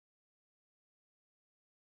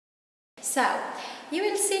So, you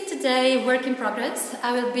will see today work in progress.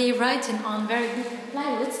 I will be writing on very big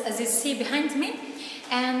plywoods, as you see behind me,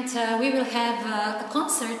 and we will have a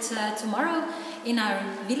concert tomorrow in our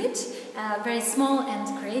village, a very small and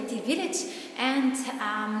creative village, and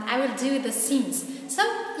I will do the scenes. So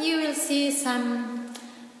you will see some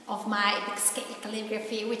of my big scale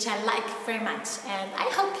calligraphy, which I like very much, and I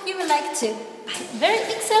hope you will like too. Very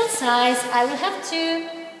XL size. I will have to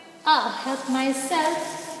help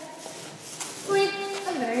myself with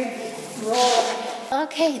a very big roll.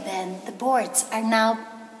 Okay, then the boards are now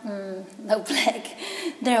no black,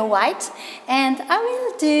 they're white, and I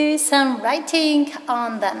will do some writing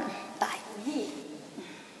on them. Bye.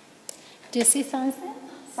 Do you see something?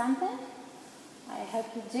 I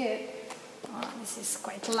hope you do. Oh, this is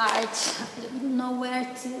quite large. I don't know where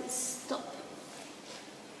to stop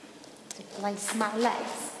to place my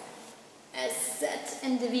legs. A set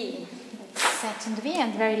in the V. Set in the V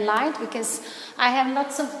and very light because I have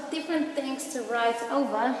lots of different things to write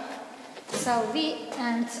over. So V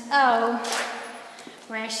and O.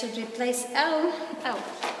 Where should we place O? Oh,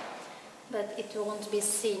 but it won't be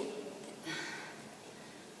seen.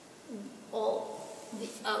 All the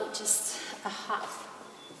O, just a half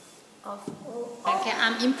of O. Okay,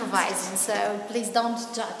 I'm improvising, so please don't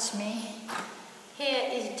judge me. Here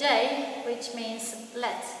is J, which means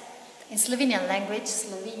let. In Slovenian language,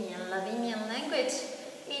 Slovenian language,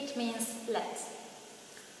 it means let.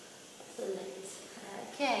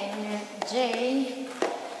 Okay, J,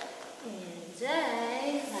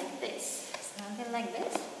 like this, something like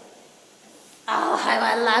this. Oh, how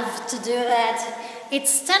I love to do that.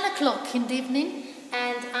 It's 10 o'clock in the evening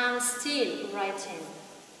and I'm still writing.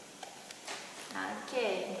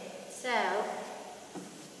 Okay, so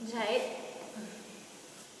J.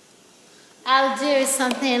 I'll do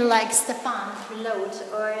something like Stefan Reload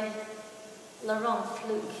or Laurent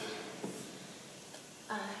Flug.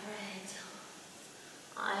 Alright.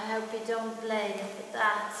 I hope you don't blame me for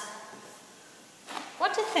that.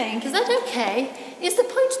 What do you think? Is that okay? Is the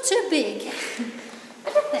point too big?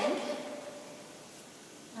 What do you think?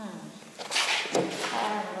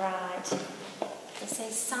 Alright. This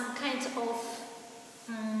is some kind of,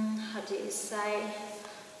 how do you say,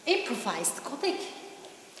 improvised Gothic.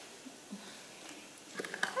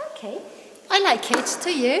 Okay, I like it.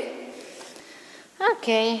 Do you?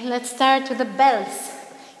 Okay, let's start with the bells.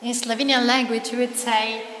 In Slovenian language, we would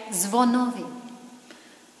say zvonovi.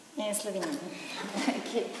 In Slovenian.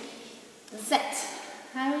 Okay. Z.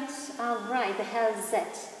 I'll write the hell Z.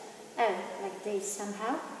 Oh, like this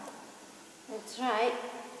somehow. I'll try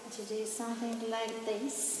to do something like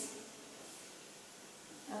this.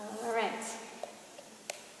 Alright.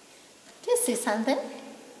 Do you see something?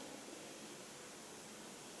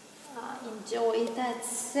 I enjoy that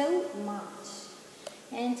so much.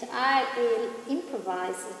 And I will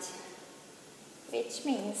improvise it. Which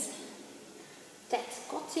means that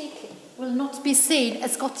Gothic will not be seen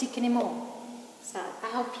as Gothic anymore. So I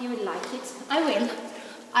hope you will like it. I will.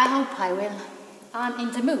 I hope I will. I'm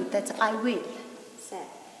in the mood that I will. So,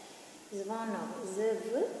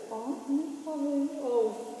 zvonovi.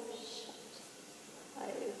 Oh, shit. Oh,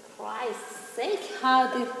 Christ's sake, how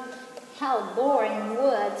the hell boring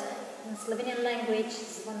word in Slovenian language,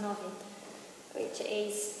 zvonovi, which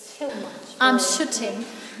is too much boring. I'm shooting.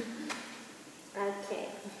 Okay.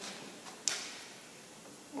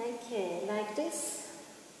 Okay, like this.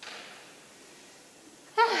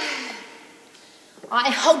 I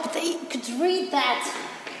hope they could read that.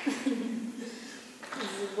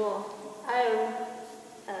 Oh,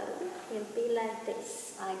 will be like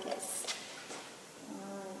this, I guess.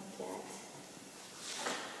 Oh, God.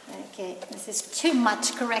 Okay, this is too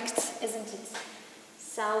much correct, isn't it?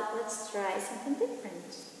 So let's try something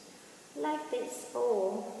different. Like this,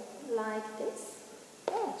 or like this.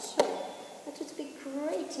 Oh, sure. That would be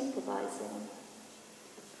great improvising.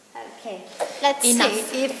 Okay, let's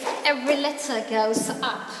see if every letter goes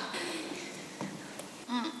up.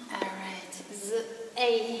 Alright, the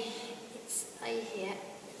A, it's I here.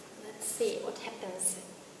 Let's see what happens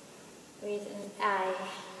with an I.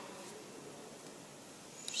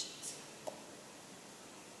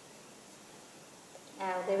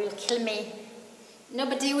 Oh, they will kill me.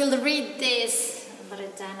 Nobody will read this.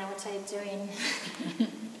 Loredana, what are you doing?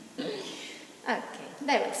 Okay,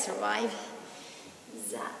 they will survive.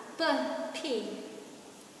 P.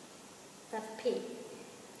 The P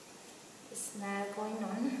is now going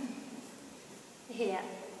on here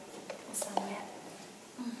somewhere.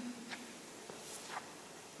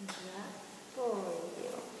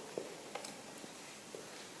 Zapojo.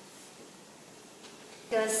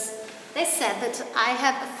 Because I said that I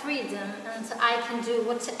have a freedom and I can do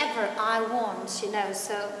whatever I want, you know,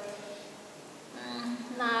 so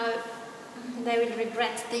now they will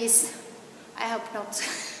regret this. I hope not.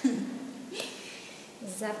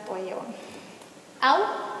 Zapojo.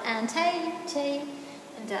 O and A, J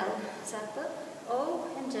and O. Zapo, O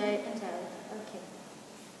and J and O. Okay.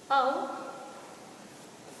 O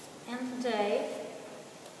and J.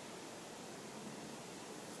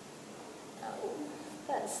 O.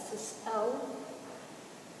 First is O.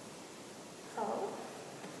 O.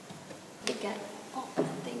 Bigger. Oh, I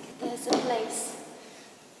think there's a place.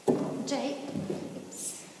 J.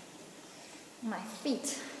 Oops. My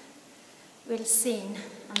feet will sing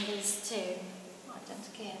on these two. I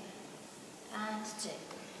don't care. And J.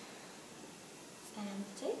 And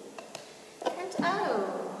J. And O.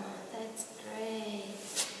 That's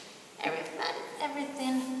great.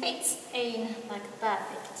 Everything fits in like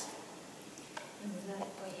perfect.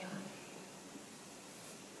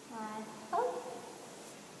 I hope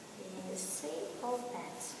you see all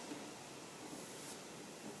that.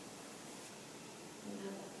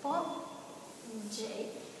 J,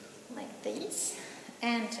 like this,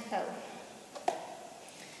 and O.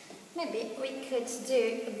 Maybe we could do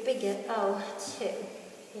a bigger O too,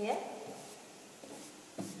 here.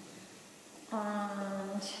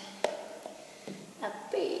 And a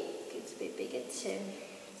B could be bigger too.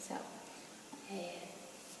 So,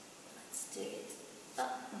 let's do it.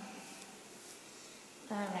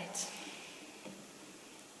 Alright.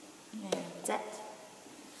 And that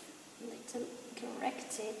little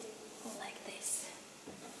corrected like this.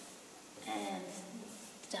 And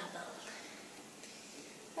double.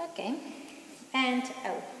 Okay. And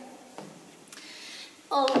O.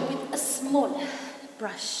 All with a smaller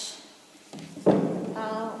brush.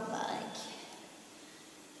 Oh,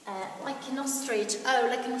 like an ostrich. Oh,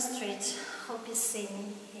 like an ostrich. Hope you see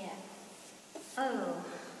me here. Oh,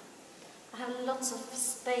 I have lots of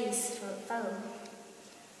space for O.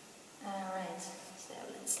 Alright, so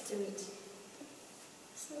let's do it.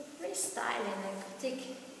 So freestyling,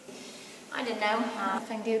 I don't know if I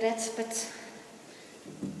can do that, but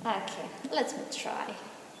okay, let me try.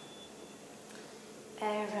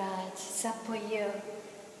 Alright, zapojo.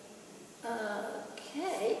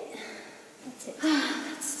 Okay, that's it.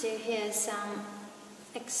 Let's do here some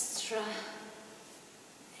extra.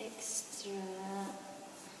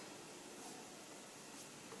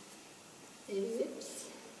 Oops.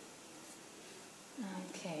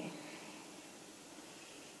 Okay.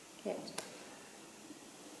 Good.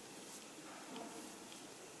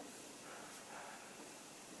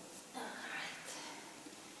 All right.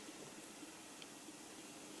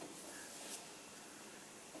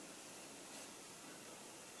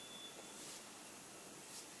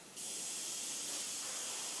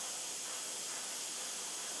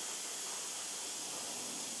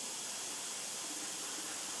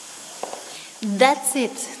 That's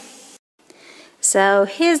it. So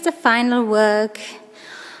here's the final work,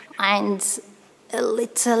 and a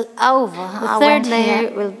little over. The third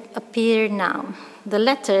layer will appear now. The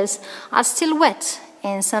letters are still wet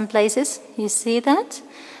in some places. You see that?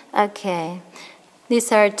 Okay.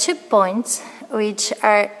 These are 2 points which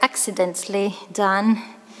are accidentally done.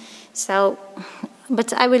 So,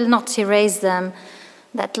 but I will not erase them.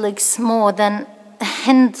 That looks more than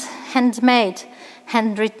handmade.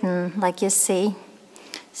 Handwritten, like you see.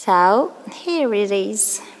 So here it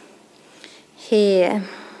is. Here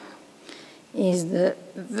is the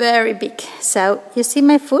very big. So you see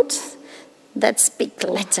my foot? That's big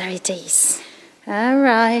letter it is. All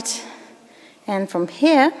right. And from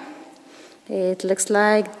here it looks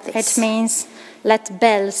like this. It means let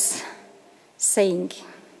bells sing.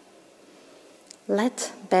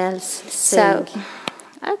 Let bells sing. So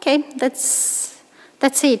okay, that's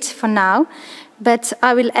it for now. But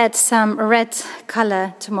I will add some red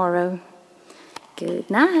color tomorrow. Good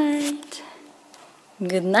night.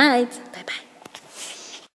 Good night. Bye-bye.